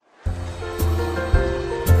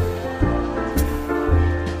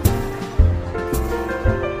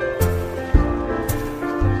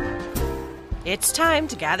It's time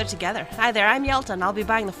to gather together. Hi there, I'm Yelta, and I'll be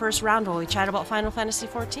buying the first round while we chat about Final Fantasy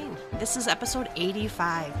XIV. This is episode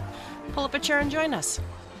 85. Pull up a chair and join us.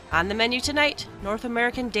 On the menu tonight, North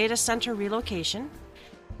American Data Center relocation,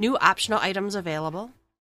 new optional items available,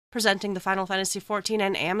 presenting the Final Fantasy XIV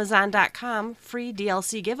and Amazon.com free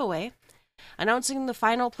DLC giveaway, announcing the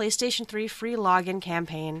final PlayStation 3 free login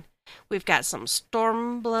campaign. We've got some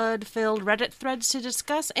Stormblood-filled Reddit threads to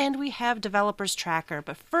discuss, and we have Developers Tracker.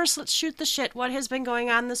 But first, let's shoot the shit. What has been going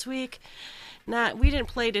on this week? We didn't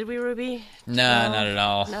play, did we, Ruby? No, not at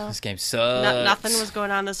all. No. This game sucks. Nothing was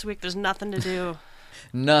going on this week. There's nothing to do.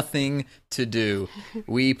 Nothing to do.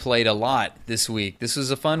 We played a lot this week. This was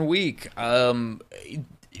a fun week.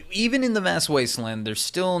 Even in the vast wasteland, there's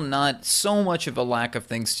still not so much of a lack of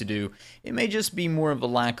things to do. It may just be more of a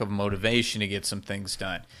lack of motivation to get some things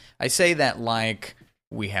done. I say that like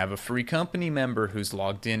we have a free company member who's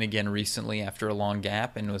logged in again recently after a long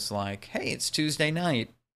gap and was like, hey, it's Tuesday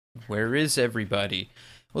night. Where is everybody?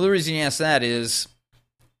 Well, the reason you ask that is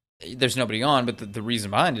there's nobody on, but the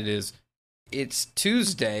reason behind it is it's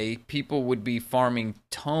Tuesday. People would be farming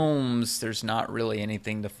tomes. There's not really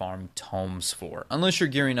anything to farm tomes for. Unless you're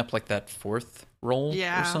gearing up like that fourth roll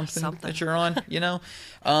or something that you're on, you know?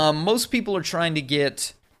 Most people are trying to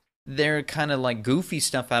get their kind of like goofy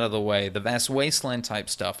stuff out of the way. The vast wasteland type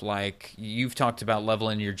stuff. Like you've talked about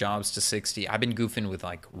leveling your jobs to 60. I've been goofing with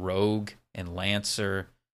like Rogue and Lancer.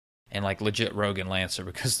 And like legit Rogue and Lancer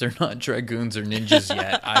because they're not Dragoons or Ninjas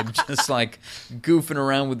yet. I'm just like goofing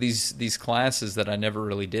around with these classes that I never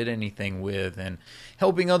really did anything with and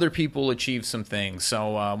helping other people achieve some things.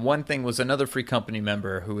 So one thing was another free company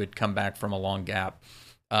member who had come back from a long gap.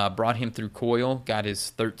 Brought him through Coil, got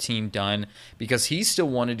his 13 done because he still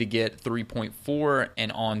wanted to get 3.4 and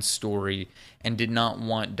on story and did not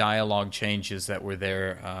want dialogue changes that were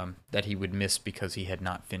there that he would miss because he had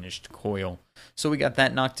not finished Coil. So we got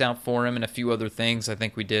that knocked out for him and a few other things. I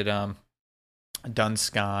think we did Dun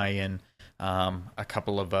Sky and a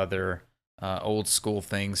couple of other old school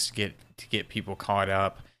things to get people caught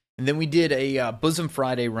up. And then we did a Bosom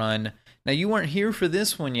Friday run. Now, you weren't here for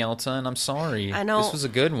this one, Yelta, and I'm sorry. I know. This was a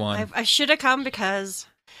good one. I should have come because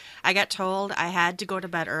I got told I had to go to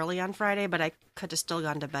bed early on Friday, but I could have still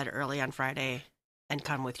gone to bed early on Friday and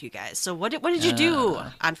come with you guys. So what did you do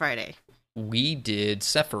on Friday? We did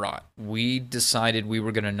Sephiroth. We decided we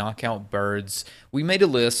were going to knock out birds. We made a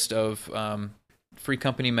list of free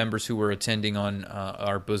company members who were attending on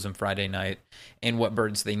our Bosom Friday night and what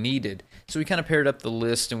birds they needed. So we kind of paired up the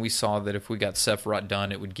list, and we saw that if we got Sephiroth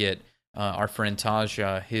done, it would get our friend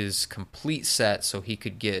Taja his complete set so he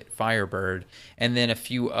could get Firebird, and then a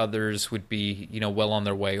few others would be, well on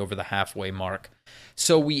their way over the halfway mark.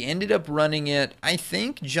 So we ended up running it, I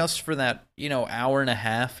think, just for that, hour and a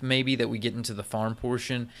half maybe that we get into the farm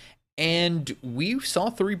portion. And we saw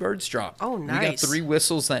 3 birds drop. Oh, nice. We got 3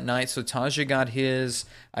 whistles that night. So Taja got his.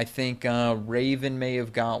 I think Raven may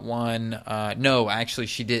have got one. No, actually,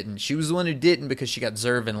 she didn't. She was the one who didn't because she got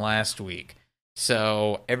Zervin last week.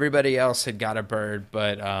 So everybody else had got a bird.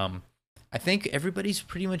 But I think everybody's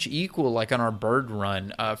pretty much equal, like on our bird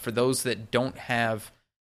run. For those that don't have,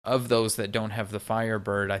 of those that don't have the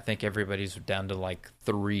Firebird, I think everybody's down to like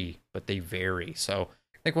 3, but they vary. So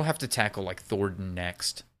I think we'll have to tackle like Thornton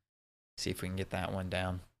next. See if we can get that one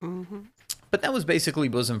down. Mm-hmm. But that was basically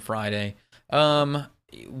Bosom Friday.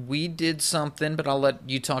 We did something, but I'll let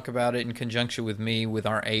you talk about it in conjunction with me with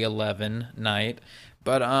our A11 night.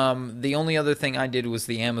 But the only other thing I did was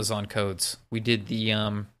the Amazon codes. We did the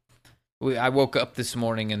I woke up this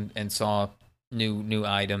morning and saw new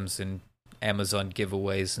items and Amazon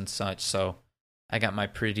giveaways and such. So I got my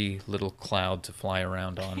pretty little cloud to fly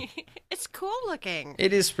around on. It's cool looking.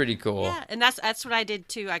 It is pretty cool. Yeah, and that's what I did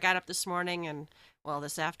too. I got up this morning and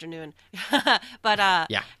this afternoon, but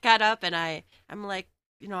got up and I'm like,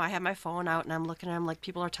 I have my phone out and I'm looking and I'm like,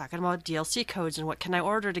 people are talking about DLC codes and what can I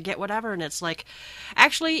order to get whatever, and it's like,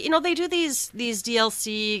 actually, they do these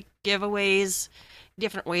DLC giveaways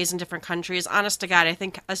different ways in different countries. Honest to God, I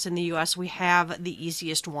think us in the U.S. we have the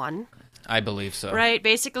easiest one. I believe so. Right?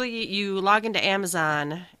 Basically, you log into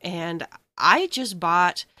Amazon, and I just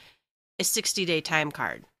bought a 60-day time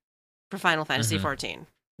card for Final Fantasy XIV.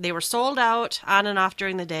 They were sold out on and off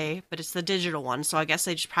during the day, but it's the digital one, so I guess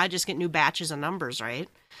they probably just get new batches of numbers, right?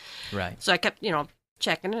 Right. So I kept,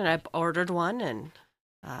 checking, and I ordered one and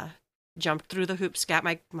jumped through the hoops, got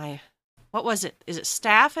my what was it? Is it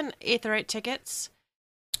staff and Aetheryte tickets?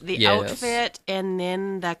 The outfit, and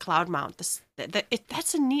then the cloud mount.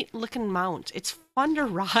 That's a neat looking mount. It's fun to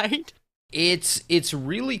ride. It's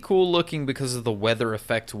really cool looking because of the weather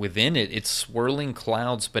effect within it. It's swirling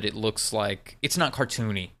clouds, but it looks like it's not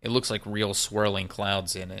cartoony. It looks like real swirling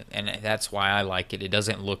clouds in it, and that's why I like it. It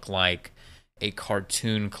doesn't look like a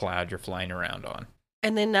cartoon cloud you're flying around on.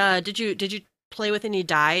 And then, did you play with any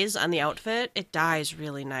dyes on the outfit? It dyes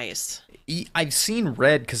really nice. I've seen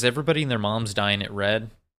red because everybody and their mom's dyeing it red.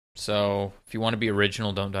 So if you want to be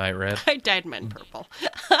original, don't dye it red. I dyed mine purple.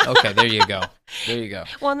 Okay, there you go. There you go.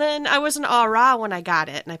 Well, and then I was an aura when I got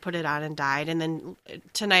it, and I put it on and dyed. And then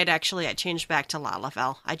tonight, actually, I changed back to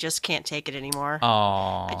Lalafell. I just can't take it anymore.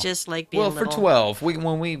 Aww. I just like being for 12,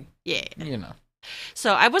 when we you know.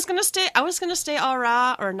 So I was gonna stay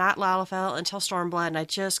aura or not Lalafell until Stormblood, and I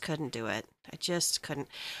just couldn't do it. I just couldn't.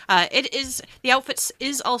 The outfit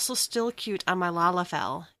is also still cute on my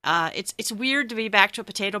Lalafell. It's weird to be back to a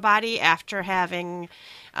potato body after having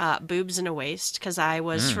boobs and a waist, because I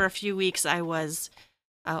was for a few weeks I was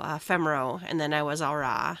Femro, and then I was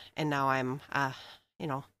Aura, and now I'm a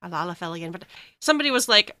Lalafell again. But somebody was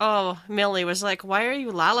like, Millie was like, "Why are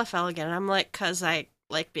you Lalafell again?" And I'm like, "'Cause I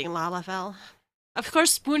like being Lalafell." Of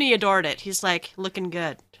course, Spoonie adored it. He's like, "Looking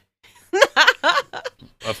good."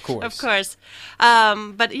 Of course.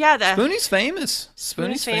 But yeah, Spoonie's famous.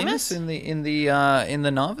 Spoonie's famous in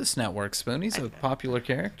the Novice Network. Spoonie's a popular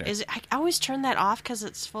character. I always turn that off because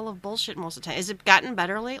it's full of bullshit most of the time. Has it gotten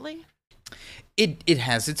better lately? It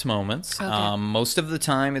has its moments. Okay. Most of the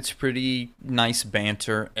time, it's pretty nice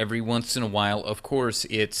banter. Every once in a while, of course,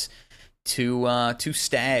 it's two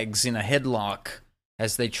stags in a headlock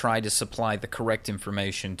as they try to supply the correct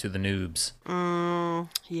information to the noobs.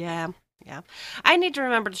 Yeah. I need to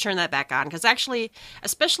remember to turn that back on, because actually,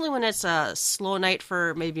 especially when it's a slow night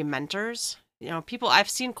for maybe mentors, people, I've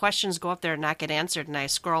seen questions go up there and not get answered, and I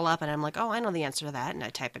scroll up and I'm like, oh, I know the answer to that, and I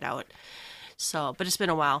type it out. So, but it's been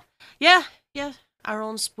a while. Yeah, our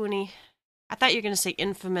own Spoonie. I thought you were going to say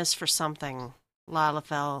infamous for something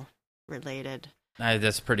Lalafell related.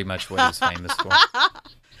 That's pretty much what he's famous for.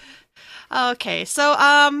 Okay,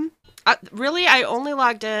 so really, I only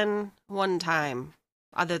logged in one time,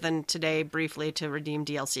 other than today briefly to redeem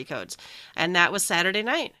DLC codes, and that was Saturday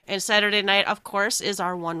night. And Saturday night, of course, is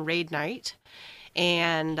our one raid night,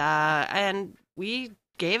 and we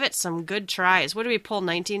gave it some good tries. What did we pull?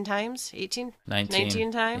 19 times? 18?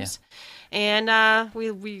 19 times. Yeah. And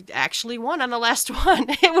we actually won on the last one.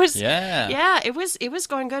 It was it was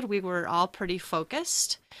going good. We were all pretty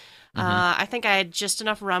focused. I think I had just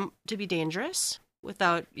enough rum to be dangerous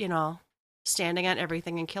without, standing on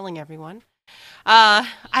everything and killing everyone. I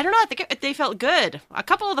don't know. I think they felt good. A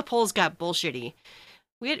couple of the polls got bullshitty.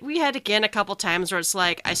 We had again a couple times where it's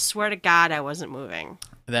like, I swear to God, I wasn't moving.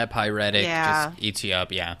 That pyretic just eats you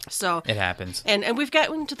up, So it happens. And we've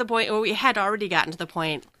gotten to the point, or we had already gotten to the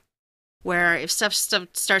point, where if stuff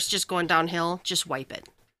starts just going downhill, just wipe it.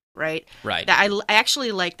 Right. I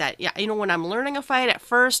actually like that. Yeah, when I'm learning a fight at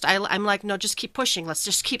first, I'm like, no, just keep pushing. Let's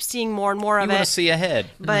just keep seeing more and more of it. You want to see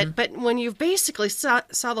ahead. But when you've basically saw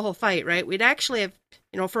the whole fight, right? We'd actually have,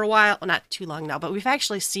 for a while, well, not too long now, but we've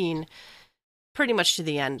actually seen pretty much to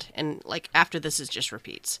the end, and like after this is just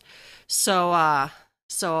repeats. So I'm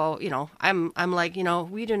like,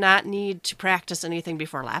 we do not need to practice anything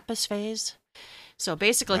before Lapis phase. So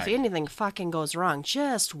basically, if anything fucking goes wrong,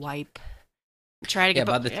 just wipe. Try to get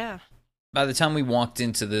by the time we walked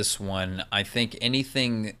into this one, I think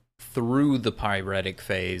anything through the pyretic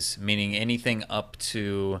phase, meaning anything up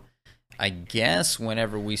to, I guess,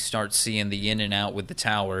 whenever we start seeing the in and out with the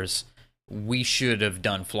towers, we should have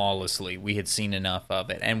done flawlessly. We had seen enough of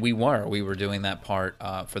it, and we were doing that part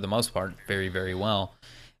for the most part very, very well.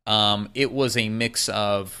 It was a mix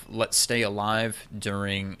of let's stay alive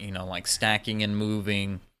during like stacking and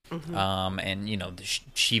moving, and the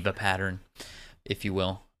Shiva pattern, if you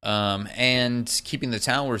will, and keeping the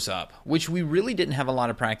towers up, which we really didn't have a lot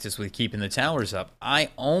of practice with keeping the towers up. I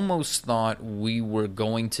almost thought we were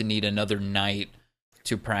going to need another night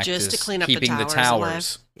to practice just to clean up keeping the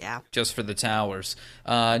towers. Yeah. Just for the towers.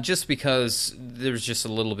 Just because there's just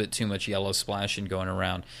a little bit too much yellow splashing going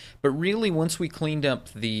around. But really, once we cleaned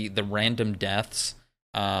up the random deaths,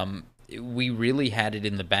 we really had it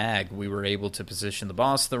in the bag. We were able to position the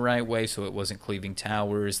boss the right way so it wasn't cleaving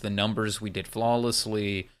towers. The numbers we did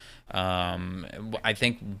flawlessly. I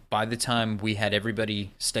think by the time we had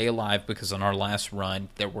everybody stay alive, because on our last run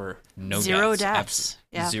there were zero deaths.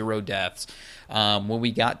 Yeah. Zero deaths. When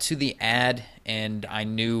we got to the ad, and I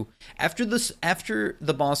knew after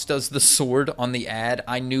the boss does the sword on the ad,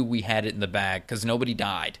 I knew we had it in the bag because nobody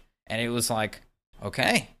died, and it was like,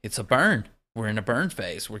 okay, it's a burn. We're in a burn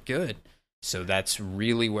phase. We're good. So that's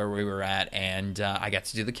really where we were at. And I got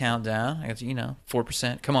to do the countdown. I got to,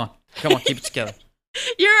 4%. Come on. Come on, keep it together.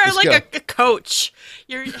 You're Let's like a coach.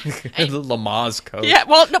 You're the Lamaze coach. Yeah,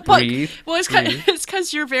 well, no, Breathe. Well, it's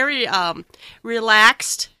because you're very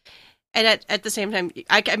relaxed, and at the same time,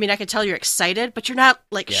 I mean, I can tell you're excited, but you're not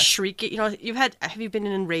like shrieking. You know, have you been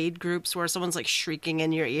in raid groups where someone's like shrieking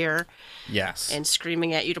in your ear? Yes. And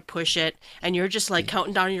screaming at you to push it, and you're just like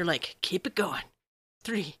counting down, and you're like, keep it going.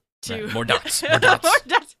 3, 2. Right. More dots. More dots. More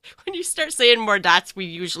dots. When you start saying more dots, we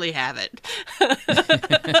usually have it.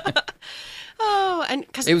 Oh, and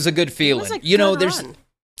because it was a good feeling. Run.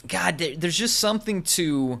 There's just something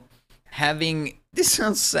to having. This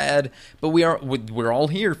sounds sad, but we're all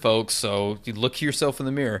here, folks. So you look yourself in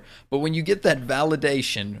the mirror. But when you get that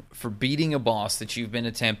validation for beating a boss that you've been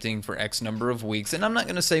attempting for X number of weeks, and I'm not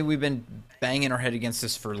going to say we've been banging our head against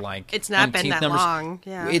this for like it's not been that long.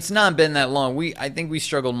 Yeah, it's not been that long. I think we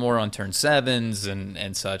struggled more on turn 7s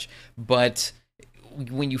and such. But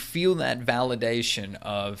when you feel that validation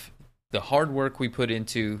of the hard work we put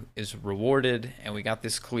into is rewarded, and we got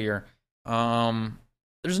this clear.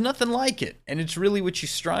 There's nothing like it, and it's really what you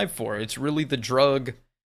strive for. It's really the drug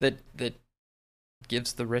that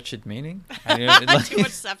gives the wretched meaning. Too much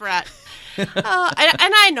Sephiroth. And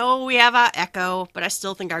I know we have Echo, but I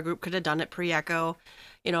still think our group could have done it pre-Echo.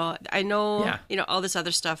 You know, I know, all this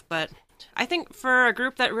other stuff, but I think for a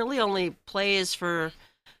group that really only plays for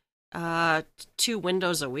 2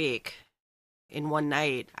 windows a week in one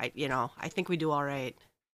night, I think we do all right.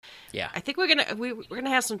 Yeah, I think we're gonna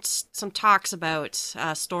have some talks about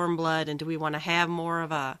Stormblood, and do we want to have more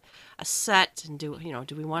of a set, and do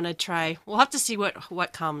we want to try? We'll have to see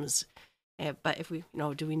what comes. But if we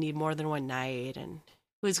do we need more than one night, and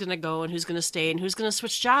who's gonna go and who's gonna stay and who's gonna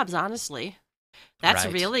switch jobs? Honestly, that's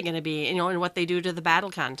really gonna be and what they do to the battle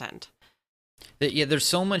content. Yeah, there's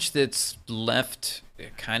so much that's left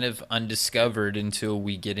kind of undiscovered until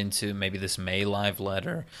we get into maybe this May live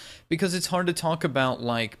letter, because it's hard to talk about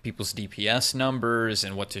like people's DPS numbers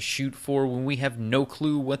and what to shoot for when we have no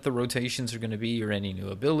clue what the rotations are going to be or any new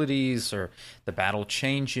abilities or the battle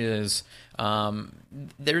changes.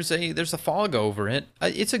 There's a fog over it.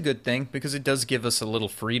 It's a good thing because it does give us a little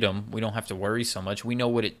freedom. We don't have to worry so much. We know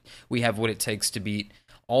we have what it takes to beat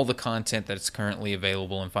all the content that's currently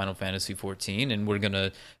available in Final Fantasy XIV, and we're going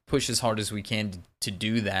to push as hard as we can to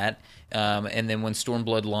do that. And then when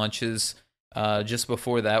Stormblood launches, just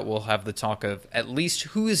before that, we'll have the talk of at least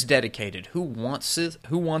who is dedicated, who wants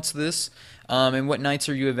this, and what nights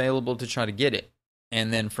are you available to try to get it.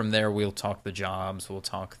 And then from there, we'll talk the jobs, we'll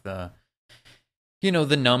talk the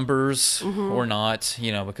numbers or not,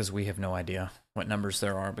 because we have no idea what numbers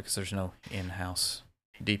there are because there's no in-house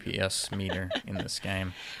DPS meter in this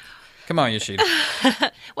game. Come on, Yoshida.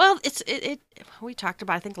 Well, we talked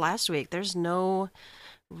about, I think last week, there's no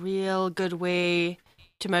real good way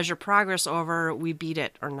to measure progress over we beat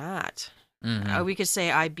it or not. Mm-hmm. We could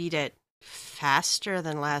say I beat it faster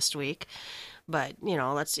than last week, but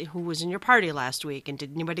let's see who was in your party last week, and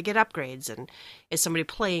did anybody get upgrades, and is somebody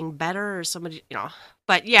playing better or somebody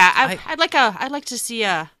But yeah, I'd like to see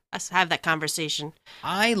us have that conversation.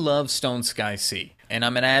 I love Stone Sky Sea, and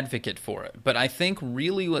I'm an advocate for it. But I think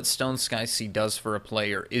really what Stone Sky Sea does for a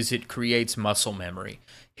player is it creates muscle memory.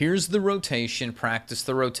 Here's the rotation, practice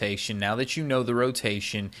the rotation. Now that you know the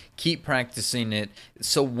rotation, keep practicing it.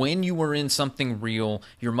 So when you are in something real,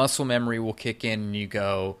 your muscle memory will kick in and you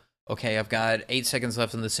go, okay, I've got 8 seconds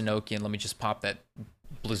left in the Enochian. Let me just pop that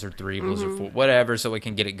Blizzard 3, Blizzard 4, whatever, so we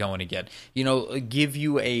can get it going again. Give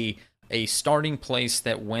you a starting place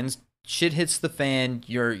that when shit hits the fan,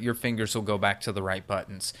 your fingers will go back to the right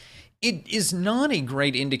buttons. It is not a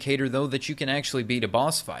great indicator, though, that you can actually beat a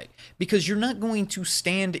boss fight, because you're not going to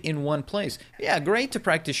stand in one place. Yeah, great to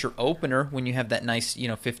practice your opener when you have that nice,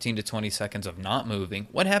 15 to 20 seconds of not moving.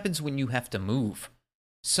 What happens when you have to move?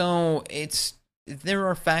 So there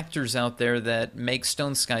are factors out there that make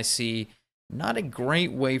Stone Sky Sea not a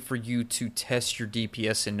great way for you to test your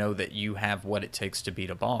DPS and know that you have what it takes to beat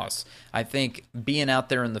a boss. I think being out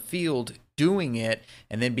there in the field, doing it,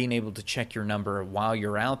 and then being able to check your number while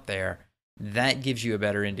you're out there, that gives you a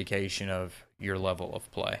better indication of your level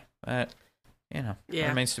of play. But,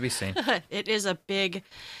 remains to be seen. It is a big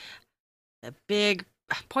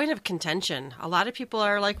point of contention. A lot of people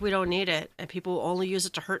are like, we don't need it, and people only use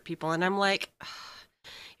it to hurt people, and I'm like,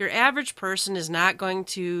 your average person is not going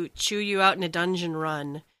to chew you out in a dungeon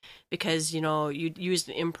run because, you used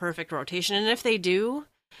an imperfect rotation. And if they do,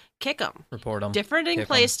 kick them. Report them. Different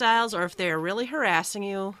play styles, or if they're really harassing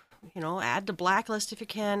you, add to blacklist if you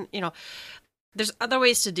can. There's other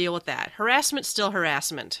ways to deal with that. Harassment's still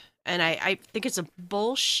harassment. And I think it's a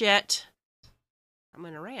bullshit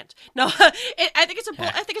I'm gonna rant. No, I think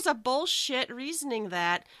it's a bullshit reasoning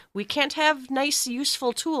that we can't have nice,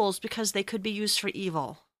 useful tools because they could be used for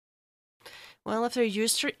evil. Well, if they're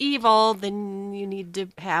used for evil, then you need to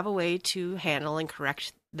have a way to handle and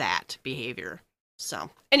correct that behavior.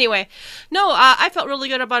 So, anyway, no, I felt really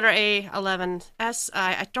good about our A11S.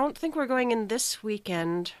 I don't think we're going in this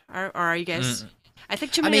weekend, or are you guys? I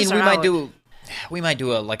think too many. We might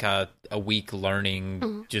do a week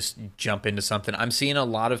learning, just jump into something. I'm seeing a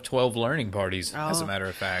lot of 12 learning parties, as a matter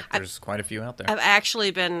of fact. There's quite a few out there. I've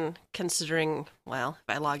actually been considering, well,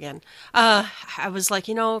 if I log in, I was like,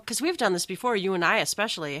 because we've done this before, you and I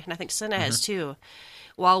especially, and I think Cinna has too,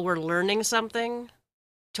 while we're learning something,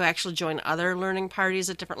 to actually join other learning parties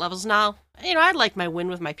at different levels. Now, I'd like my win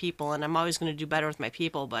with my people, and I'm always going to do better with my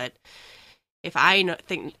people, but if I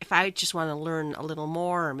just want to learn a little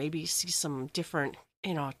more or maybe see some different,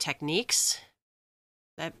 techniques,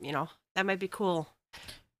 that might be cool.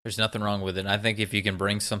 There's nothing wrong with it. I think if you can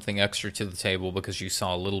bring something extra to the table because you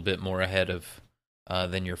saw a little bit more ahead of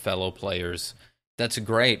than your fellow players, that's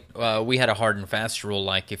great. We had a hard and fast rule,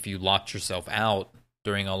 like if you locked yourself out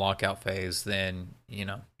during a lockout phase, then,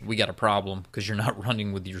 we got a problem because you're not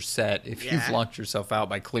running with your set if you've locked yourself out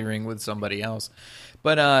by clearing with somebody else.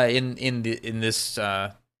 But in this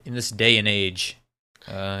day and age,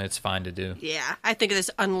 it's fine to do. Yeah, I think this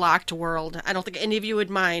unlocked world, I don't think any of you would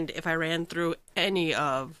mind if I ran through any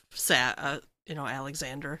of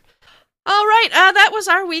Alexander. All right, that was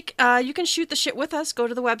our week. You can shoot the shit with us. Go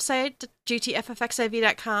to the website,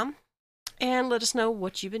 gtffxiv.com, and let us know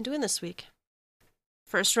what you've been doing this week.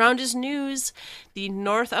 First round is news. The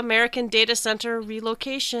North American Data Center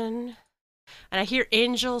relocation. And I hear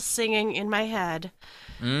angels singing in my head.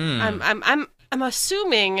 I'm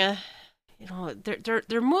assuming,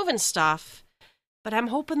 they're moving stuff, but I'm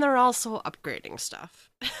hoping they're also upgrading stuff.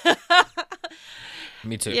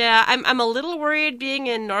 Me too. Yeah, I'm a little worried being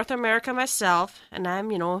in North America myself, and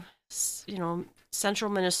I'm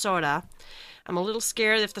central Minnesota. I'm a little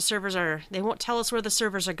scared if the servers they won't tell us where the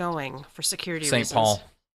servers are going for security reasons. St. Paul.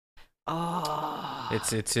 Oh.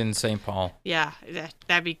 It's in St. Paul. Yeah,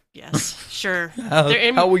 that'd be, yes, sure.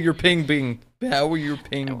 How will your ping be?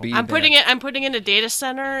 I'm putting in a data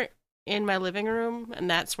center in my living room, and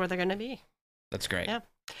that's where they're going to be. That's great. Yeah.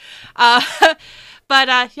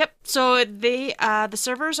 Yep. So the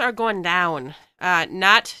servers are going down,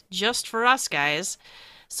 not just for us guys.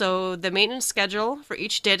 So the maintenance schedule for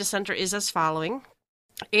each data center is as following: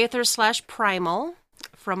 Aether/Primal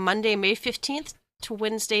from Monday, May 15th to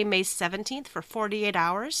Wednesday, May 17th for 48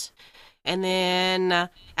 hours. And then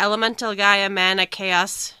Elemental Gaia Mana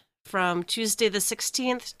Chaos from Tuesday the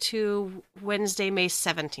 16th to Wednesday, May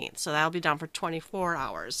 17th. So that'll be down for 24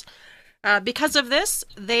 hours. Because of this,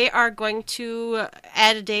 they are going to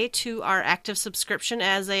add a day to our active subscription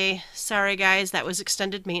as a, sorry guys, that was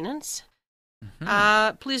extended maintenance.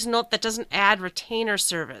 Please note that doesn't add retainer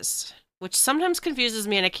service, which sometimes confuses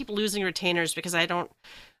me, and I keep losing retainers because I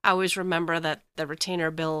always remember that the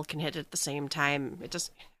retainer bill can hit at the same time. It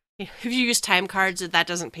just, if you use time cards, that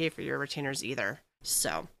doesn't pay for your retainers either.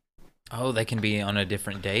 So. Oh, they can be on a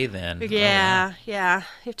different day then. Yeah, yeah.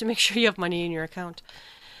 You have to make sure you have money in your account.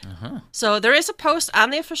 So there is a post on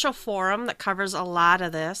the official forum that covers a lot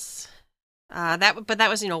of this. That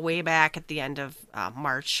was way back at the end of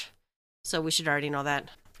March. So we should already know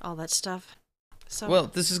all that stuff. So. Well,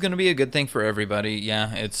 this is going to be a good thing for everybody.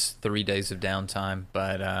 Yeah, it's 3 days of downtime,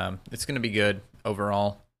 but it's going to be good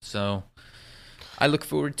overall. So I look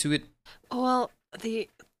forward to it. Well, the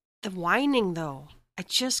whining, though, I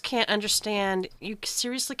just can't understand. You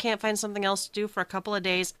seriously can't find something else to do for a couple of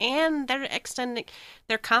days, and they're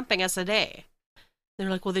comping us a day. They're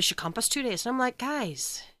like, well, they should comp us 2 days. And I'm like,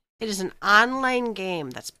 guys, it is an online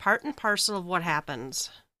game. That's part and parcel of what happens.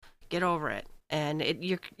 Get over it. And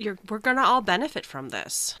we're gonna all benefit from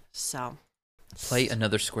this. So play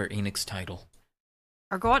another Square Enix title,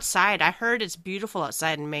 or go outside. I heard it's beautiful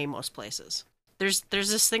outside in May most places. There's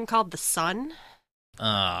this thing called the sun.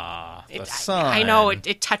 The sun. I know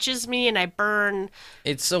it touches me and I burn.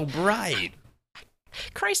 It's so bright.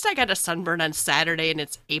 Christ, I got a sunburn on Saturday and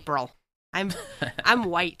it's April. I'm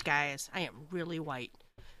white, guys. I am really white.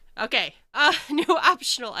 Okay, new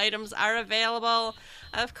optional items are available.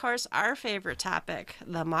 Of course, our favorite topic,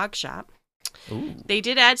 the Mog Shop. Ooh. They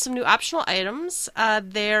did add some new optional items.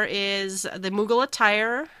 There is the Moogle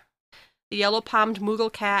attire, the yellow-palmed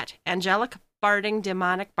Moogle cat, angelic barding,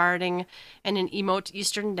 demonic barding, and an emote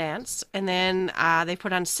Eastern dance. And then they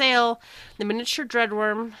put on sale the miniature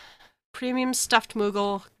Dreadworm, premium stuffed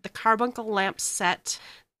Moogle, the carbuncle lamp set.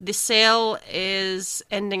 The sale is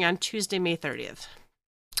ending on Tuesday, May 30th.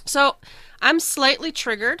 So I'm slightly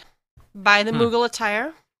triggered by the Moogle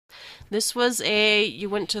attire. This was you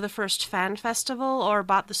went to the first fan festival or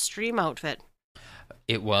bought the stream outfit?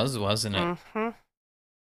 It was, wasn't it? Mm-hmm.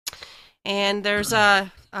 And there's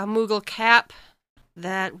a Moogle cap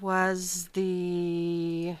that was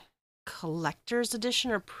the collector's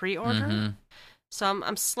edition or pre-order. Mm-hmm. So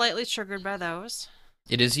I'm slightly triggered by those.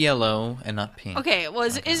 It is yellow and not pink. Okay, well,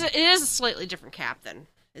 it is a slightly different cap then,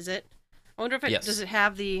 is it? I wonder if does it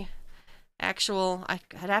have the actual... I'd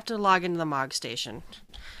have to log into the Mog Station.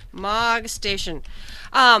 Mog Station.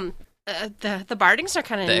 The Bardings are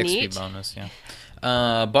kind of neat. The XP bonus, yeah.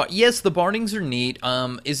 But yes, the Bardings are neat.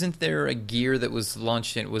 Isn't there a gear that was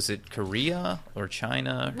launched in, was it Korea or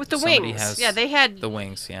China? With the wings. Yeah, they had... The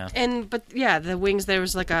wings, yeah. The wings, there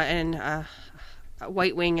was like a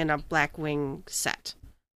white wing and a black wing set.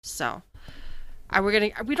 So,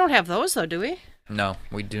 we don't have those though, do we? No,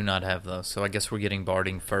 we do not have those. So I guess we're getting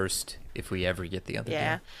Barding first if we ever get the other.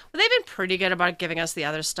 Yeah. gear. Well, they've been pretty good about giving us the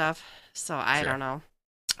other stuff. So I don't know.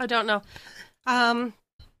 I don't know.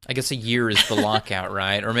 I guess a year is the lockout,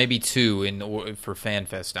 right? Or maybe 2 for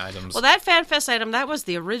FanFest items. Well, that FanFest item, that was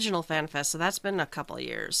the original FanFest, so that's been a couple of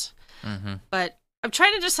years. Mm-hmm. But I'm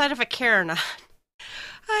trying to decide if I care or not.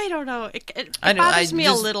 I don't know. It bothers me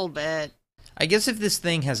a little bit. I guess if this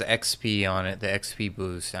thing has XP on it, the XP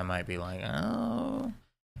boost, I might be like, oh.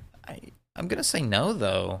 I'm going to say no,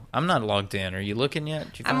 though. I'm not logged in. Are you looking yet?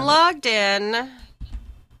 I'm logged in.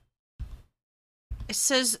 It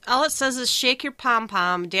says, all it says is shake your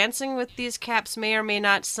pom-pom. Dancing with these caps may or may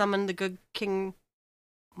not summon the good King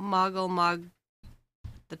Mog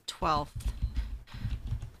the 12th.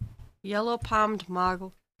 Yellow palmed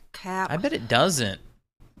Moggle cap. I bet it doesn't.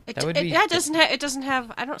 It doesn't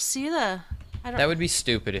have. I don't see the. That would be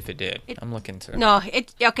stupid if it did. I'm looking through. No,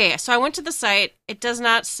 okay. So I went to the site. It does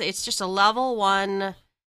not say. It's just a level 1.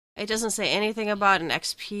 It doesn't say anything about an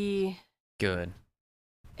XP. Good.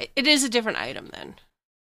 It is a different item then.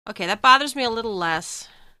 Okay, that bothers me a little less,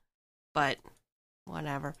 but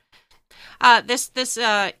whatever. This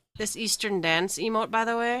Eastern Dance emote, by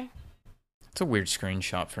the way. It's a weird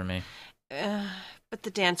screenshot for me. But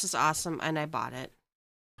the dance is awesome, and I bought it.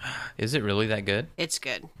 Is it really that good? It's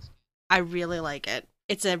good. I really like it.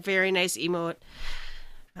 It's a very nice emote.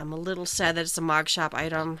 I'm a little sad that it's a Mog Shop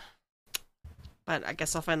item, but I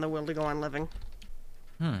guess I'll find the will to go on living.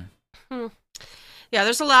 Yeah,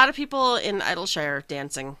 there's a lot of people in Idleshire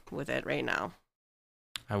dancing with it right now.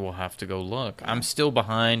 I will have to go look. I'm still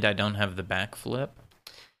behind. I don't have the backflip.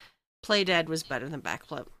 Play Dead was better than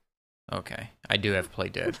backflip. Okay. I do have Play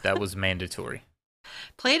Dead. That was mandatory.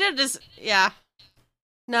 Play Dead is, yeah.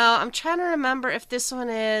 No, I'm trying to remember if this one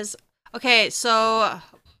is... Okay, so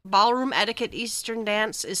Ballroom Etiquette Eastern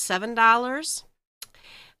Dance is $7.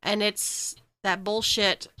 And it's that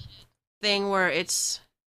bullshit thing where it's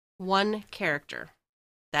one character.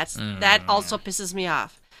 That also pisses me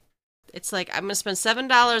off. It's like, I'm going to spend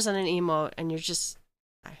 $7 on an emote, and you're just...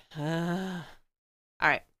 All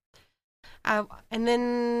right. And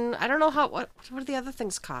then, I don't know what do the other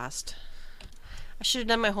things cost? I should have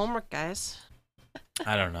done my homework, guys.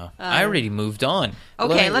 I don't know. I already moved on.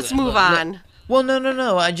 Okay, let's move on. Well,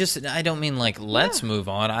 no. I don't mean like let's move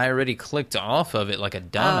on. I already clicked off of it like a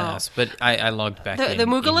dumbass, but I logged back in. The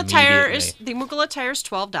Moogle attire is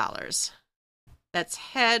 $12. That's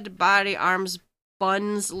head, body, arms,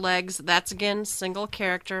 buns, legs. That's again single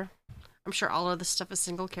character. I'm sure all of this stuff is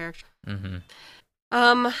single character.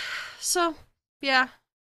 Mm-hmm. So yeah.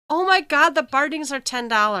 Oh my God, the Bardings are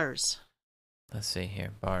 $10. Let's see here.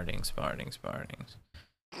 Bardings.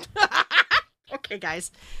 Okay,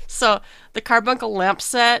 guys. So the Carbuncle lamp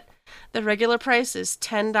set, the regular price is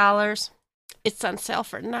 $10. It's on sale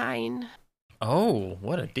for $9. Oh,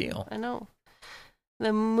 what a deal! I know. The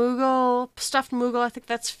Moogle, stuffed Moogle, I think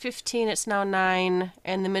that's $15. It's now $9.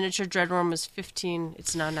 And the miniature Dreadworm is $15.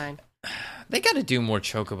 It's now $9. They got to do more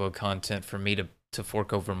Chocobo content for me to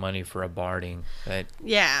fork over money for a Barding that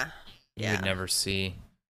you would never see.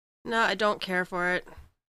 No, I don't care for it.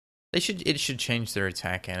 It should change their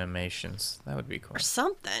attack animations. That would be cool. Or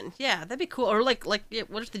something. Yeah, that'd be cool. Or like what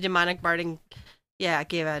if the demonic Barding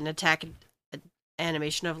gave an attack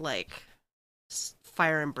animation of like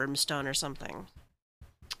fire and brimstone or something.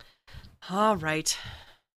 All right.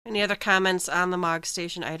 Any other comments on the Mog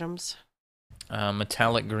Station items?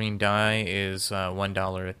 Metallic green dye is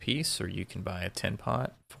 $1 a piece, or you can buy a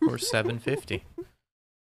 10-pot for $7.50.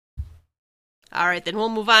 All right, then we'll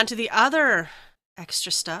move on to the other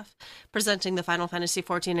extra stuff, presenting the Final Fantasy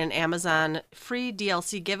XIV and Amazon free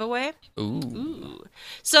DLC giveaway. Ooh.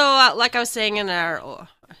 So, like I was saying in our,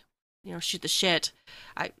 shoot the shit,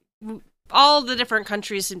 all the different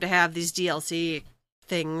countries seem to have these DLC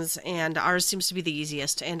things, and ours seems to be the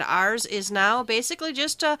easiest. And ours is now basically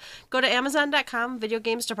just go to Amazon.com, video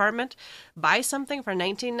games department, buy something for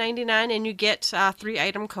 $19.99, and you get 3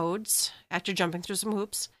 item codes after jumping through some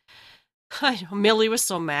hoops. I know, Millie was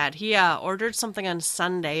so mad. He ordered something on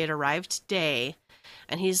Sunday. It arrived today,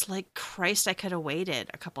 and he's like, Christ, I could have waited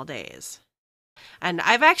a couple days. And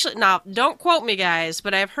I've actually, now, don't quote me, guys,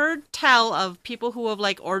 but I've heard tell of people who have,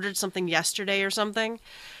 like, ordered something yesterday or something,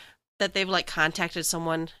 that they've, like, contacted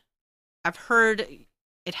someone. I've heard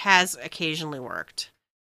it has occasionally worked.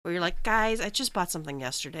 Where you're like, guys, I just bought something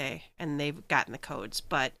yesterday, and they've gotten the codes.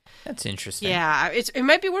 But that's interesting. Yeah, it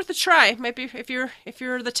might be worth a try. Might be if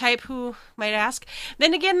you're the type who might ask.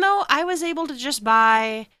 Then again, though, I was able to just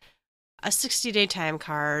buy a 60-day time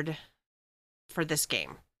card for this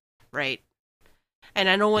game, right? And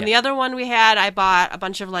I know when the other one we had, I bought a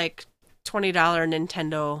bunch of like $20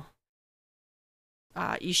 Nintendo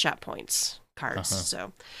eShop points cards.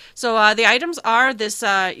 So the items are this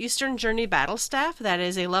Eastern Journey Battle Staff that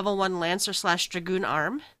is a level 1 Lancer / Dragoon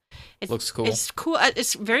arm. It looks cool. It's cool.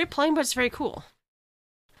 It's very plain, but it's very cool.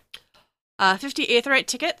 50 Aetheryte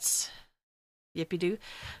tickets. Yippee-doo.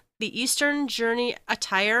 The Eastern Journey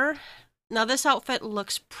attire. Now this outfit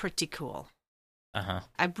looks pretty cool.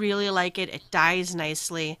 I really like it. It dyes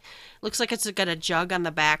nicely. Looks like it's got a jug on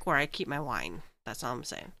the back where I keep my wine. That's all I'm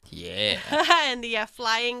saying. Yeah. And the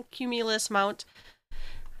flying cumulus mount.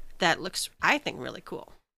 That looks, I think, really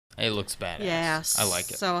cool. It looks badass. Yeah. I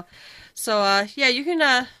like it. So yeah, you can,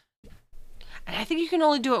 I think you can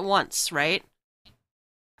only do it once, right?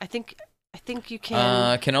 I think you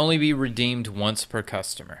can. Can only be redeemed once per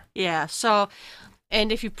customer. Yeah, so,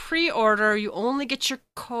 and if you pre-order, you only get your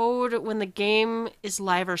code when the game is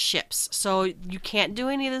live or ships. So you can't do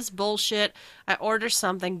any of this bullshit. I order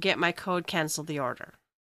something, get my code, cancel the order.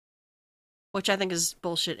 Which I think is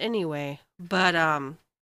bullshit anyway. But,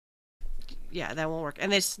 yeah, that won't work.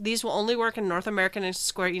 And these will only work in North American and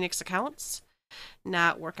Square Enix accounts.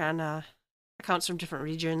 Not work on accounts from different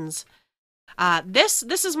regions. This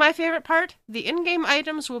is my favorite part. The in-game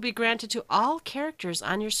items will be granted to all characters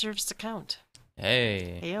on your service account.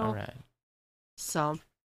 Hey, Heyo. all right. So,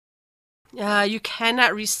 you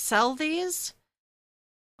cannot resell these.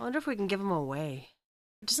 I wonder if we can give them away.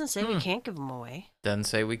 It doesn't say we can't give them away. Doesn't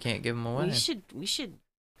say we can't give them away. We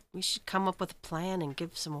should come up with a plan and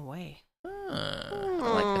give some away. I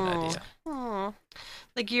like that idea.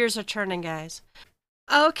 The gears are turning, guys.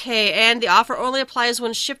 Okay, and the offer only applies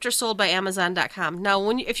when shipped or sold by Amazon.com.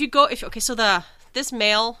 Now, this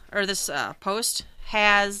mail or this post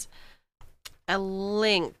has a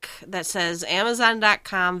link that says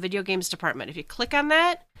Amazon.com Video Games Department. If you click on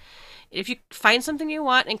that, if you find something you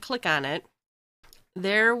want and click on it,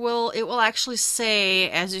 it will actually say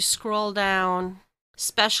as you scroll down,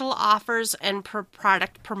 special offers and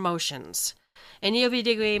product promotions. Any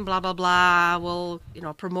video game, blah, blah, blah, will,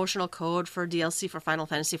 promotional code for DLC for Final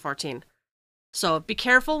Fantasy XIV. So be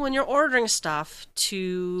careful when you're ordering stuff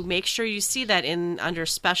to make sure you see that under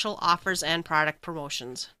special offers and product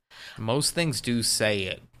promotions. Most things do say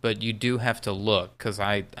it, but you do have to look, because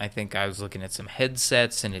I think I was looking at some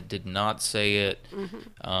headsets and it did not say it.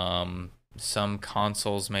 Mm-hmm. Some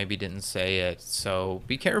consoles maybe didn't say it. So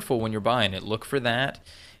be careful when you're buying it. Look for that.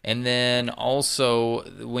 And then also,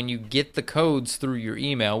 when you get the codes through your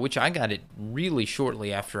email, which I got it really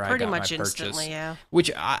shortly after I got my purchase. Pretty much instantly, yeah. Which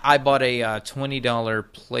I bought a $20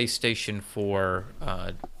 PlayStation 4,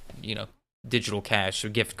 digital cash, so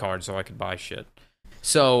gift card, so I could buy shit.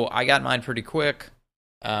 So I got mine pretty quick.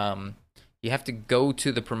 You have to go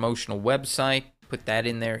to the promotional website, put that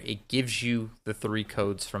in there. It gives you the 3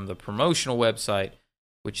 codes from the promotional website,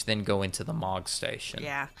 which then go into the MOG station.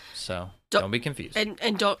 Yeah. So don't be confused.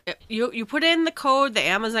 And don't you put in the code that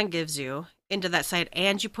Amazon gives you into that site,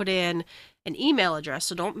 and you put in an email address.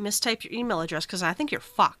 So don't mistype your email address, because I think you're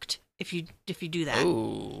fucked if you do that.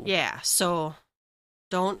 Ooh. Yeah. So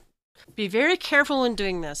don't be very careful when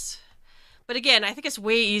doing this. But again, I think it's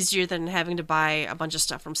way easier than having to buy a bunch of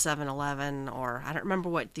stuff from 7-Eleven, or I don't remember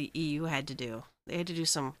what the EU had to do. They had to do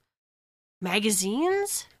some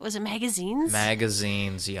magazines? Was it magazines?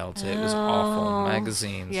 Magazines, Yelta. It was awful.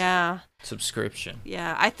 Magazines. Yeah. Subscription.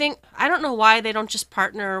 Yeah. I don't know why they don't just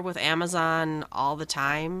partner with Amazon all the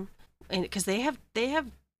time. Because they have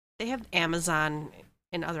Amazon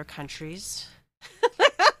in other countries.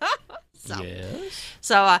 Yes.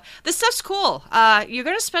 So this stuff's cool. You're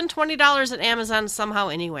going to spend $20 at Amazon somehow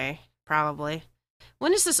anyway, probably.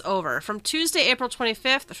 When is this over? From Tuesday, April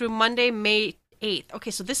 25th through Monday, May 8th.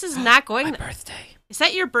 Okay, so this is not going... My birthday. Is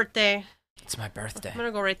that your birthday? It's my birthday. I'm going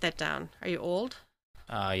to go write that down. Are you old?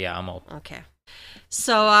 Yeah, I'm old. Okay.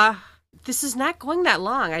 So, this is not going that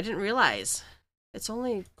long. I didn't realize. It's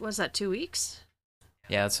only, what is that, 2 weeks?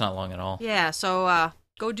 Yeah, it's not long at all. Yeah, so,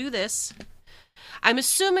 go do this. I'm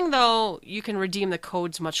assuming, though, you can redeem the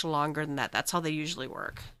codes much longer than that. That's how they usually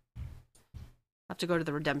work. I'll have to go to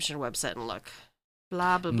the redemption website and look.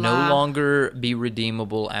 Blah, blah, blah. No longer be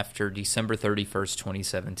redeemable after December 31st,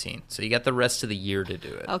 2017. So you got the rest of the year to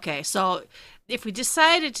do it. Okay, so if we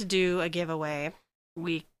decided to do a giveaway,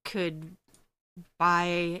 we could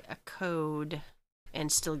buy a code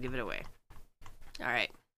and still give it away. All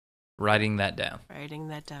right. Writing that down. Writing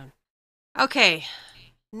that down. Okay.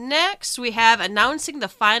 Next, we have announcing the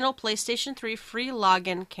final PlayStation 3 free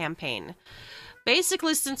login campaign.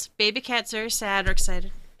 Basically, since Baby Cat's very sad or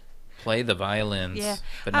excited. Play the violins, Yeah.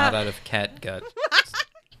 but not out of cat gut.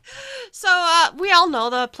 So, we all know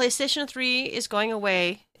the PlayStation 3 is going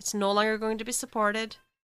away. It's no longer going to be supported.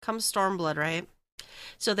 Comes Stormblood, right?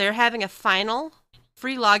 So they're having a final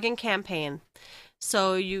free login campaign.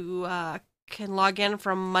 So you can log in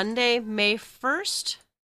from Monday, May 1st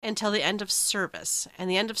until the end of service. And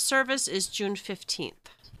the end of service is June 15th.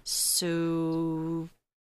 So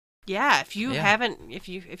yeah, if you haven't, if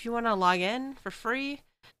you want to log in for free,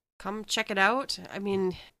 come check it out. I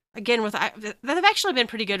mean, again, they've actually been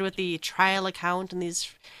pretty good with the trial account and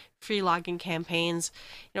these free login campaigns.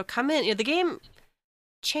 Come in. The game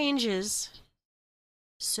changes,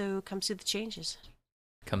 so come see the changes.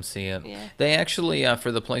 Come see it. Yeah. They actually,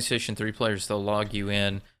 for the PlayStation 3 players, they'll log you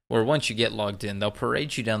in, or once you get logged in, they'll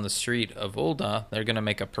parade you down the street of Ul'dah. They're going to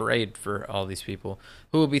make a parade for all these people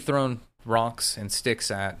who will be thrown rocks and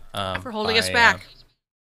sticks at. For holding us back.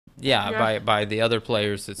 By the other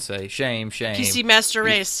players that say, shame, shame. PC Master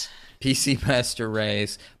Race. PC Master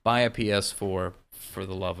Race. Buy a PS4 for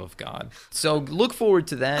the love of God. So look forward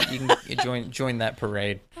to that. You can join that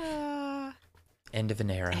parade. End of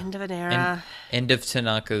an era. End of an era. End of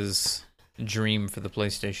Tanaka's dream for the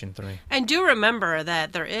PlayStation 3. And do remember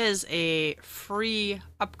that there is a free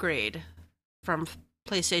upgrade from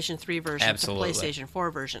PlayStation 3 version to PlayStation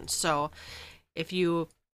 4 version. So if you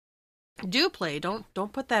do play, don't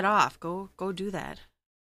put that off. Go do that.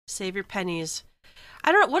 Save your pennies.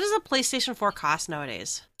 I don't know, what does a PlayStation 4 cost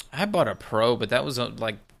nowadays? I bought a Pro, but that was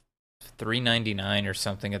like $399 or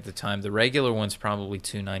something at the time. The regular one's probably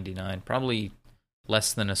 $299. Probably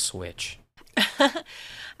less than a Switch.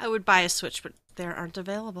 I would buy a Switch, but they aren't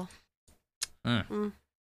available.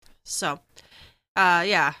 So,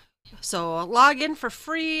 yeah. So log in for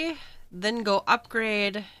free, then go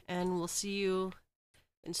upgrade, and we'll see you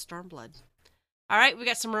in Stormblood. All right, we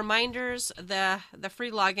got some reminders. The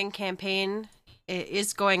free login campaign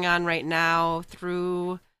is going on right now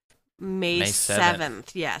through May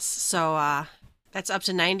 7th. Yes. So that's up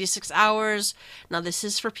to 96 hours. Now, this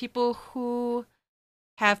is for people who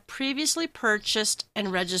have previously purchased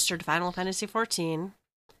and registered Final Fantasy XIV.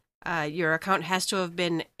 Your account has to have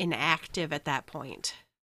been inactive at that point,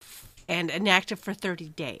 and inactive for 30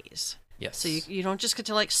 days. Yes. So you don't just get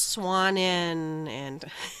to swan in and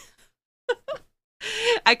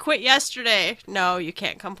I quit yesterday. No, you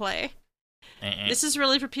can't come play. This is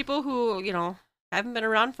really for people who, haven't been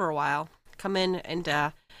around for a while. Come in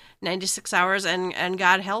and 96 hours, and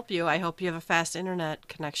God help you. I hope you have a fast internet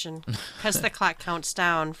connection, because the clock counts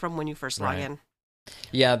down from when you first log in.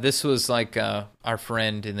 Yeah, this was like our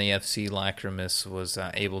friend in the FC, Lacrimus, was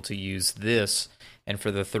able to use this, and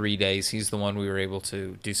for the 3 days, he's the one we were able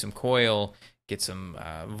to do some Coil, get some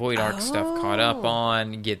Void Ark stuff caught up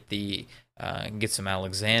on, get some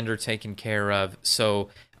Alexander taken care of, so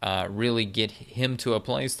really get him to a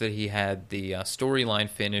place that he had the storyline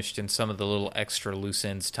finished and some of the little extra loose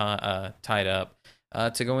ends tied up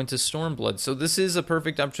to go into Stormblood. So this is a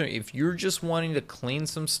perfect opportunity. If you're just wanting to clean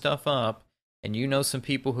some stuff up and you know some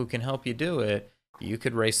people who can help you do it, you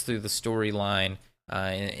could race through the storyline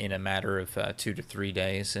in a matter of 2 to 3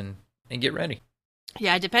 days and get ready.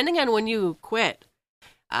 Yeah, depending on when you quit,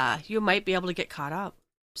 you might be able to get caught up.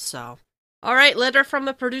 So, all right, Letter from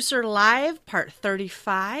the Producer Live, part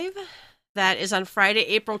 35. That is on Friday,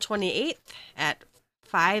 April 28th at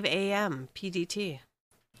 5 a.m. PDT.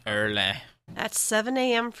 Early. That's 7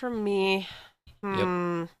 a.m. for me.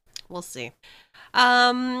 Yep. We'll see.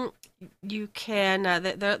 You can,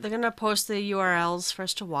 they're going to post the URLs for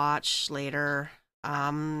us to watch later.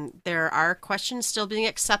 There are questions still being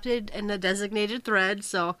accepted in the designated thread,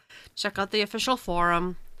 so check out the official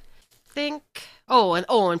forum. And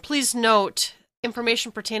please note,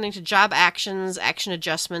 information pertaining to job actions, action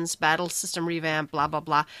adjustments, battle system revamp, blah, blah,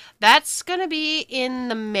 blah. That's going to be in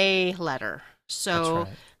the May letter. So, That's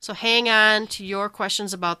right. So hang on to your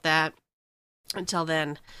questions about that until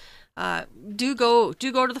then. Do go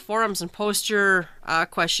to the forums and post your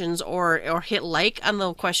questions or hit like on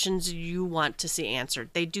the questions you want to see answered.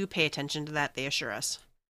 They do pay attention to that, they assure us.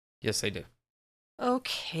 Yes, they do.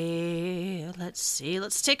 Okay, let's see.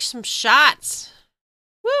 Let's take some shots.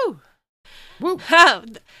 Woo! Woo!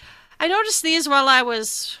 I noticed these while I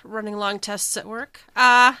was running long tests at work.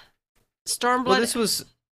 Stormblood. Well,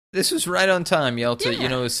 this was right on time, Yelta. Yeah. You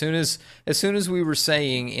know, as soon as we were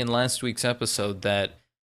saying in last week's episode that,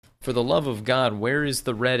 for the love of God, where is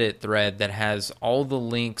the Reddit thread that has all the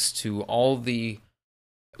links to all the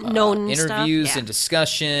known interviews stuff? Yeah. and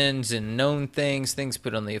discussions and known things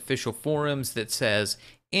put on the official forums that says,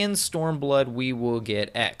 in Stormblood we will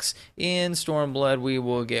get X, in Stormblood we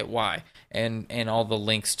will get Y, and all the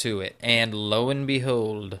links to it. And lo and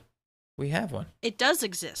behold, we have one. It does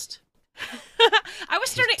exist.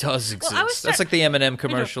 It does exist. That's like the M&M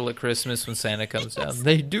commercial at Christmas when Santa comes down.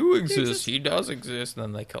 They do exist. He does exist. And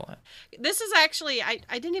then they collapse. This is actually, I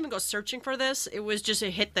didn't even go searching for this. It was just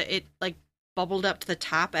it like bubbled up to the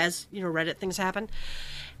top as, Reddit things happen.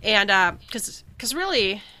 And because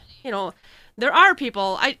really, there are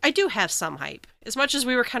people, I do have some hype, as much as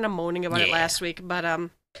we were kind of moaning about it last week. But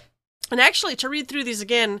and actually to read through these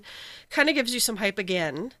again kind of gives you some hype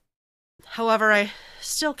again. However, I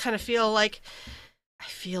still kind of feel like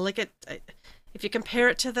it. If you compare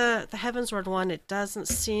it to the Heavensward one, it doesn't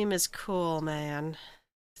seem as cool, man.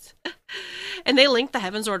 And they linked the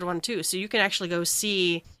Heavensward one too, so you can actually go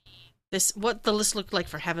see what the list looked like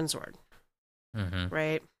for Heavensward. Mm-hmm.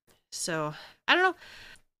 Right? So I don't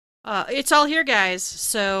know. It's all here, guys.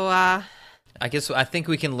 So I think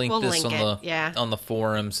we can link this on the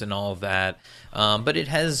forums and all of that. But it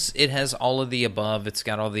has all of the above. It's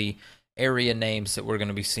got all the area names that we're going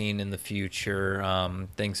to be seeing in the future,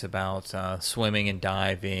 things about swimming and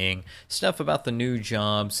diving, stuff about the new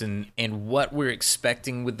jobs and what we're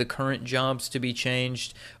expecting with the current jobs to be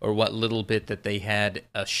changed, or what little bit that they had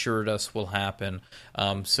assured us will happen.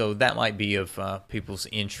 So that might be of people's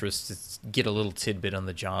interest to get a little tidbit on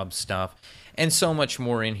the job stuff, and so much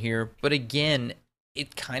more in here. But again,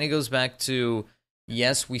 it kind of goes back to,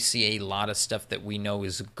 yes, we see a lot of stuff that we know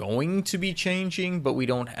is going to be changing, but we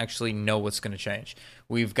don't actually know what's going to change.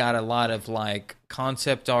 We've got a lot of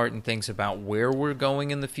concept art and things about where we're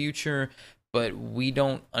going in the future, but we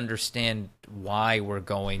don't understand why we're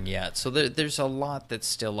going yet. So there's a lot that's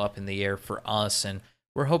still up in the air for us, and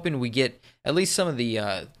we're hoping we get at least some of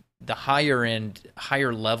the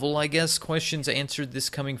higher level, I guess, questions answered this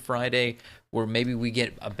coming Friday, where maybe we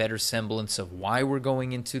get a better semblance of why we're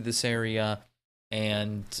going into this area.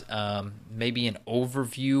 And maybe an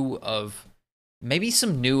overview of maybe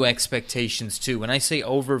some new expectations too. When I say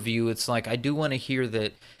overview, it's like I do want to hear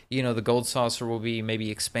that, the Gold Saucer will be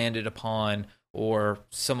maybe expanded upon, or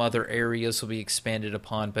some other areas will be expanded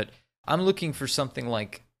upon. But I'm looking for something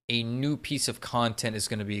like a new piece of content is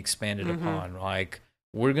going to be expanded upon. Like,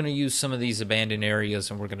 we're going to use some of these abandoned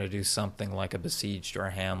areas and we're going to do something like a Besieged or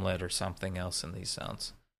a Hamlet or something else in these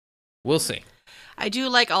zones. We'll see. I do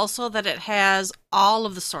like also that it has all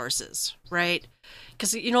of the sources, right?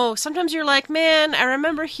 Because, sometimes you're like, man, I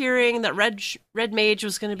remember hearing that Red Mage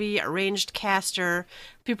was going to be a ranged caster.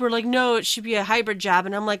 People were like, no, it should be a hybrid job.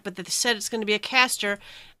 And I'm like, but they said it's going to be a caster.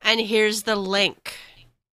 And here's the link,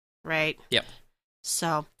 right? Yep.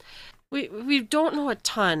 So we don't know a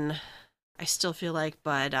ton, I still feel like,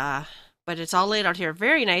 but it's all laid out here.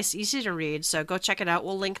 Very nice, easy to read. So go check it out.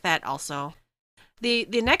 We'll link that also. The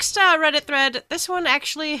next Reddit thread, this one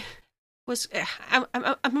actually was.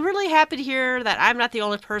 I'm really happy to hear that I'm not the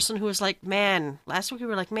only person who was like, man. Last week we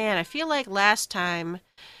were like, man, I feel like last time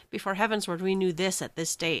before Heavensward we knew this at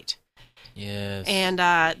this date. Yes. And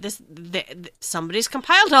somebody's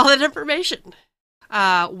compiled all that information.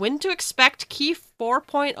 When to expect key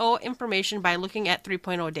 4.0 information by looking at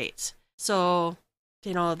 3.0 dates. So,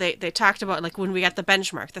 they talked about when we got the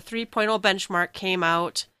benchmark. The 3.0 benchmark came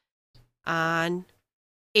out on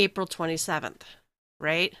April 27th,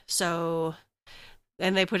 right? So,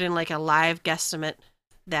 and they put in a live guesstimate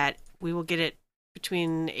that we will get it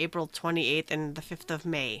between April 28th and the 5th of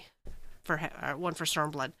May for one for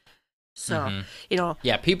Stormblood. So,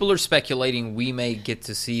 Yeah, people are speculating we may get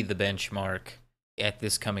to see the benchmark at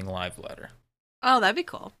this coming live letter. Oh, that'd be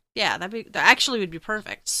cool. Yeah, that actually would be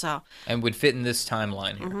perfect. So, and would fit in this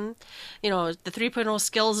timeline here. Mm-hmm. The 3.0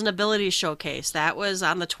 skills and abilities showcase, that was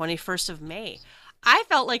on the 21st of May. I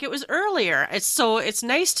felt like it was earlier. It's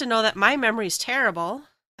nice to know that my memory's terrible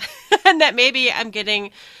and that maybe I'm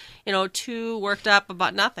getting, too worked up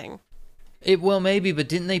about nothing. Maybe, but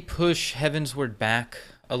didn't they push Heavensward back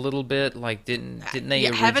a little bit? Didn't they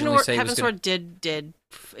originally say Heavensward did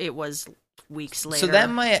it was weeks later. So that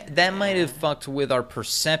might have fucked with our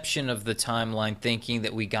perception of the timeline, thinking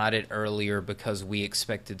that we got it earlier because we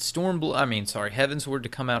expected Heavensward to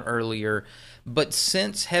come out earlier. But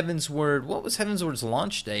since Heavensward, what was Heavensward's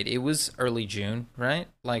launch date? It was early June, right?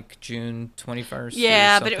 Like June 21st.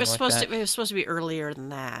 Yeah, but it was supposed to be earlier than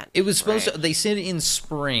that. It was supposed to. They said in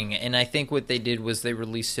spring, and I think what they did was they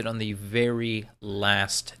released it on the very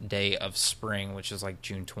last day of spring, which is like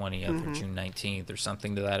June 20th or June 19th or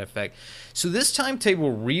something to that effect. So this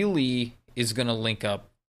timetable really is going to link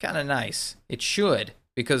up kind of nice. It should,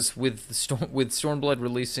 because with Stormblood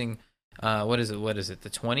releasing, what is it? The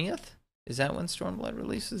 20th? Is that when Stormblood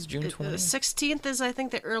releases? June 20th? The 16th is, I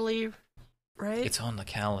think, the early, right? It's on the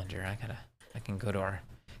calendar. I can go to our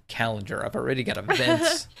calendar. I've already got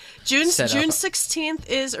events. June 16th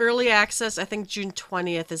is early access. I think June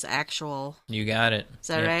 20th is actual. You got it. Is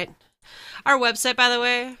that right? Our website, by the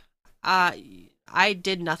way, I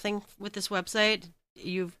did nothing with this website.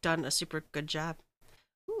 You've done a super good job.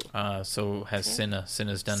 So has Cinna.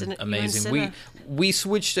 Cinna's done amazing. Cinna. We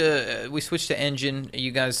switched to engine.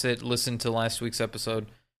 You guys that listened to last week's episode,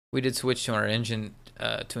 we did switch to our engine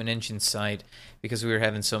to an engine site because we were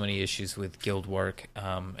having so many issues with guild work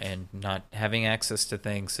and not having access to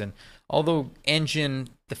things. And although engine,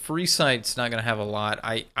 the free site's not going to have a lot,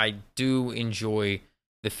 I do enjoy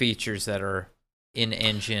the features that are in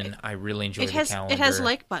engine. I really enjoy the calendar. It has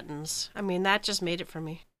like buttons. I mean, that just made it for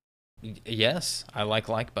me. Yes, I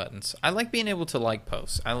like buttons. I like being able to like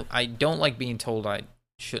posts. I don't like being told I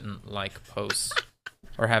shouldn't like posts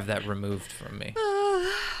or have that removed from me.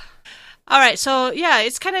 All right, so yeah,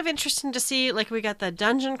 it's kind of interesting to see. Like, we got the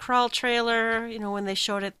dungeon crawl trailer. When they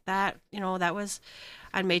showed it, that was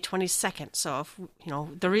on May 22nd. So if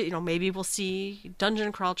maybe we'll see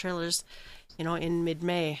dungeon crawl trailers, in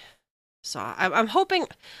mid-May. So I'm hoping.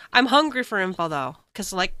 I'm hungry for info though,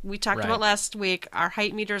 because like we talked about last week, our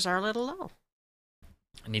height meters are a little low.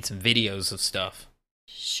 I need some videos of stuff.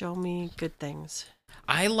 Show me good things.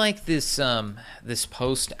 I like this this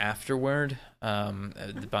post afterward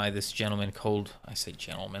by this gentleman, Cold. I say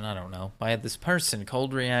gentleman, I don't know. By this person,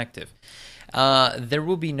 Cold Reactive. There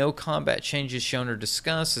will be no combat changes shown or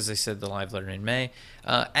discussed, as I said, the live letter in May.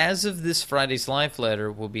 As of this Friday's live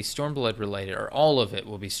letter will be Stormblood related, or all of it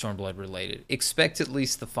will be Stormblood related. Expect at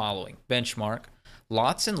least the following. Benchmark.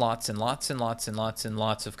 Lots and lots and lots and lots and lots and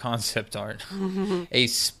lots of concept art. A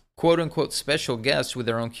quote-unquote special guest with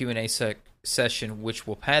their own Q&A session, which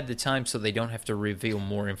will pad the time so they don't have to reveal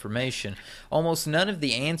more information. Almost none of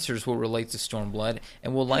the answers will relate to Stormblood,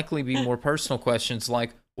 and will likely be more personal questions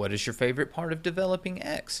like, what is your favorite part of developing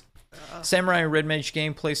X? Samurai and Red Mage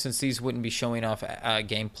gameplay, since these wouldn't be showing off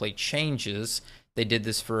gameplay changes. They did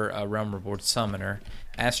this for Realm Reborn Summoner.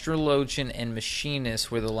 Astrologian and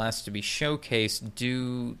Machinist were the last to be showcased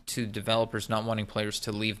due to developers not wanting players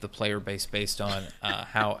to leave the player base based on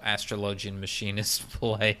how Astrologian Machinist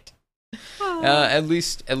played. At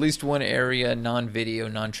least one area, non-video,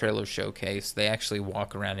 non-trailer showcase. They actually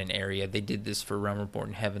walk around an area. They did this for Realm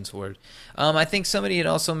Reborn Heavensward. I think somebody had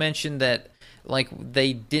also mentioned that like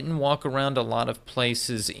they didn't walk around a lot of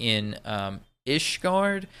places in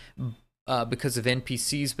Ishgard because of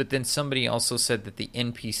NPCs, but then somebody also said that the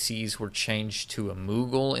NPCs were changed to a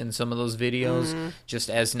Moogle in some of those videos, just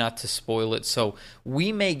as not to spoil it. So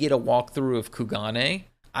we may get a walkthrough of Kugane.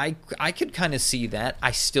 I could kind of see that.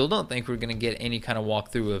 I still don't think we're going to get any kind of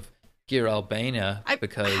walkthrough of Gir Albania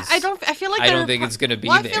because I don't think it's going to be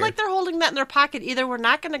there. I feel like they're holding that in their pocket. Either we're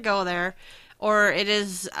not going to go there, or it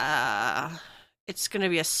is it's going to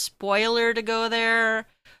be a spoiler to go there.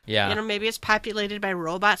 Yeah, maybe it's populated by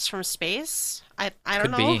robots from space. I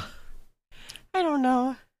don't know. Be. I don't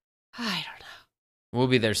know. We'll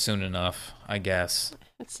be there soon enough, I guess.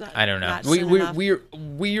 It's not. I don't know.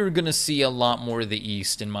 We are going to see a lot more of the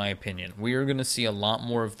East, in my opinion. We are going to see a lot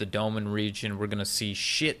more of the Doman region. We're going to see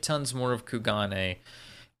shit tons more of Kugane.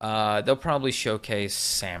 They'll probably showcase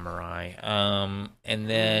Samurai, and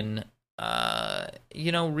then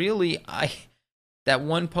really, that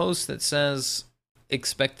one post that says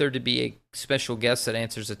expect there to be a special guest that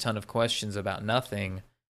answers a ton of questions about nothing.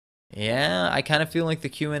 Yeah, I kind of feel like the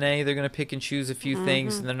Q&A, they're going to pick and choose a few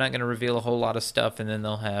things, and they're not going to reveal a whole lot of stuff, and then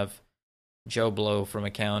they'll have Joe Blow from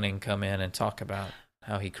accounting come in and talk about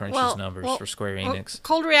how he crunches numbers for Square Enix.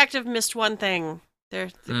 Cold Reactive missed one thing.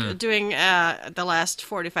 They're doing the last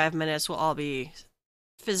 45 minutes will all be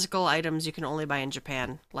physical items you can only buy in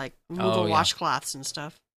Japan, like Moogle washcloths and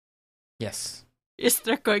stuff. Yes. Is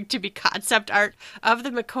there going to be concept art of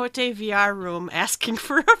the Mikote VR room asking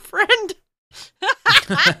for a friend?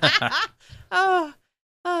 oh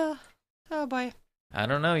boy. I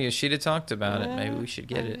don't know. Yoshida talked about it. Maybe we should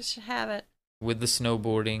get it. We should have it. with the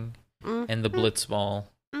snowboarding and the blitzball.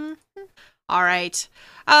 All right.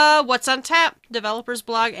 What's on tap? Developers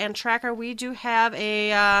blog and tracker. We do have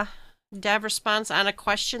a dev response on a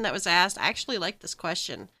question that was asked. I actually like this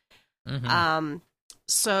question.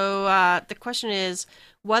 So the question is,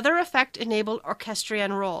 weather effect enabled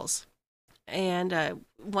orchestrion roles. And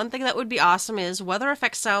one thing that would be awesome is weather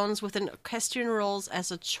effect sounds with an orchestrion rolls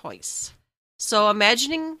as a choice. So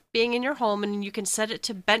imagining being in your home and you can set it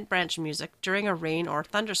to bent branch music during a rain or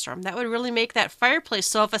thunderstorm. That would really make that fireplace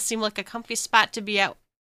sofa seem like a comfy spot to be at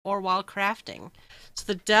or while crafting. So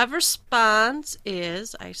the dev response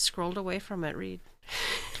is, I scrolled away from it, Reed.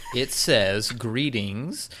 It says,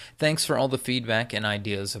 greetings. Thanks for all the feedback and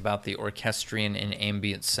ideas about the orchestrion and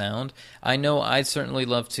ambient sound. I know I'd certainly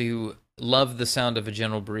love the sound of a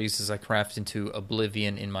gentle breeze as I craft into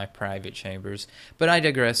oblivion in my private chambers. But I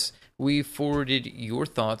digress. We forwarded your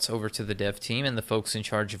thoughts over to the dev team, and the folks in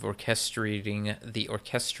charge of orchestrating the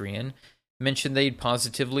orchestrion mentioned they'd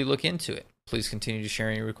positively look into it. Please continue to share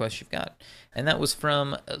any requests you've got. And that was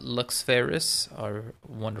from Lux Ferris, our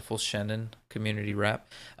wonderful Shannon community rap.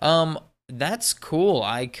 That's cool.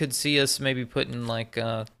 I could see us maybe putting like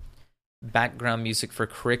background music for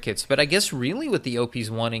crickets, but I guess really what the OP's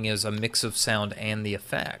wanting is a mix of sound and the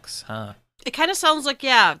effects, huh? It kind of sounds like,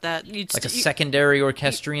 that you'd... Like a secondary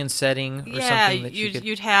orchestrion setting or something that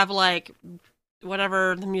you'd have, like,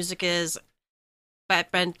 whatever the music is,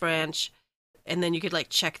 bent branch, and then you could, like,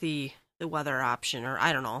 check the weather option, or,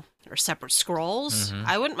 I don't know, or separate scrolls.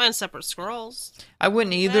 I wouldn't mind separate scrolls. I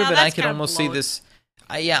wouldn't either, but I could almost see this...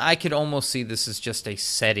 I could almost see this as just a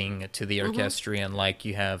setting to the orchestrion, like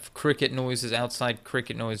you have cricket noises, outside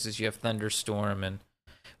cricket noises, you have thunderstorm, and...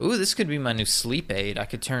 Ooh, this could be my new sleep aid. I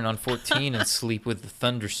could turn on 14 and sleep with the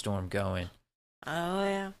thunderstorm going. Oh,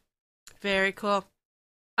 yeah. Very cool.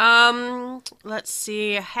 Let's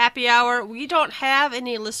see. Happy hour. We don't have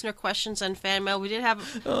any listener questions and fan mail. We did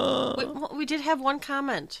have we did have one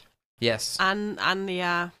comment. Yes. On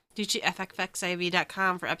the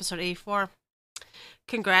DGFFXIV.com for episode 84.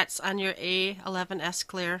 Congrats on your A11S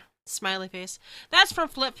clear. Smiley face. That's from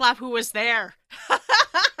Flip Flop, who was there.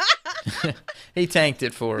 He tanked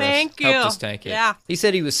it for us. Thank you. Helped us tank it. Yeah. He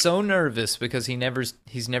said he was so nervous because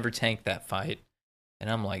he's never tanked that fight. And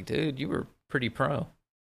I'm like, dude, you were pretty pro.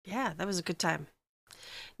 Yeah, that was a good time.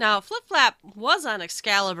 Now, Flip Flap was on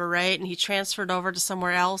Excalibur, right? And he transferred over to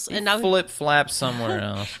somewhere else. And now Flip Flap somewhere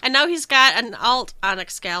else. And now he's got an alt on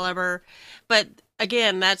Excalibur. But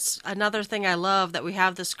again, that's another thing I love, that we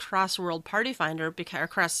have this Crossworld Party Finder, because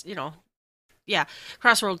Crossworld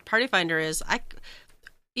Party Finder is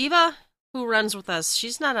Eva, who runs with us,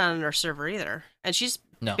 she's not on our server either, and she's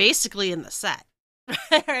basically in the set,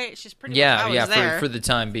 right? She's pretty much there for the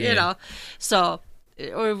time being, So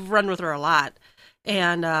we've run with her a lot,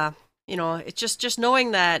 and it's just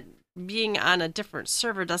knowing that being on a different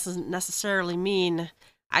server doesn't necessarily mean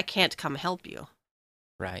I can't come help you,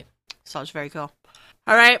 right? So it's very cool.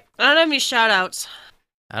 All right, I don't have any shout outs.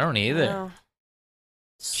 I don't either. No.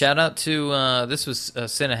 Shout out to, this was,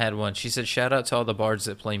 Cinna had one. She said, shout out to all the bards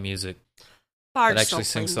that play music. Bards that actually don't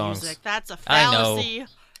sing play songs. Music. That's a fallacy. I know.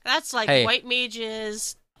 That's like white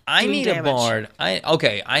mages. I need damage. A bard.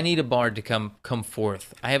 I need a bard to come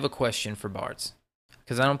forth. I have a question for bards,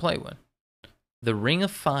 because I don't play one. The Ring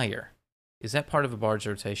of Fire, is that part of a bard's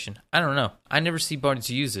rotation? I don't know. I never see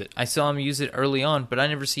bards use it. I saw them use it early on, but I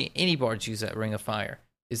never see any bards use that Ring of Fire.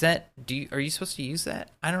 Is that, are you supposed to use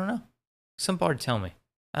that? I don't know. Some bard tell me.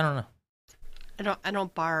 I don't know. I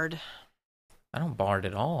don't bard. I don't bard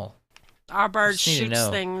at all. Our bard shoots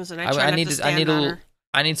things, and I try not to stand on her.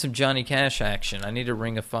 I need some Johnny Cash action. I need a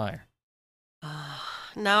Ring of Fire. Now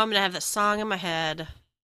I'm going to have that song in my head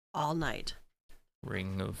all night.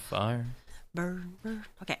 Ring of Fire. Burn, burn.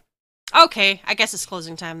 Okay, I guess it's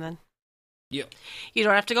closing time then. Yep. You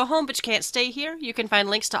don't have to go home, but you can't stay here. You can find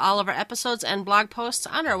links to all of our episodes and blog posts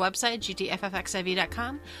on our website,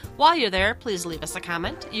 gtffxiv.com. While you're there, please leave us a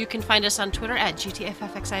comment. You can find us on Twitter at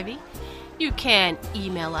gtffxiv. You can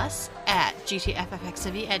email us at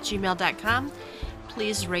gtffxiv@gmail.com.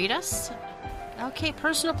 Please rate us. Okay,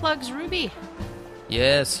 personal plugs, Ruby.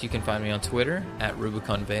 Yes, you can find me on Twitter at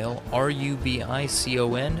RubiconVale,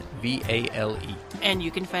 RubiconVale. And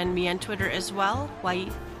you can find me on Twitter as well,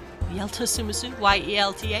 Yelta Sumasu,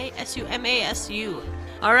 YELTASUMASU.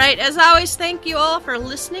 All right, as always, thank you all for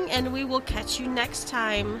listening, and we will catch you next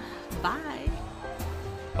time. Bye.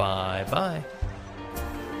 Bye-bye.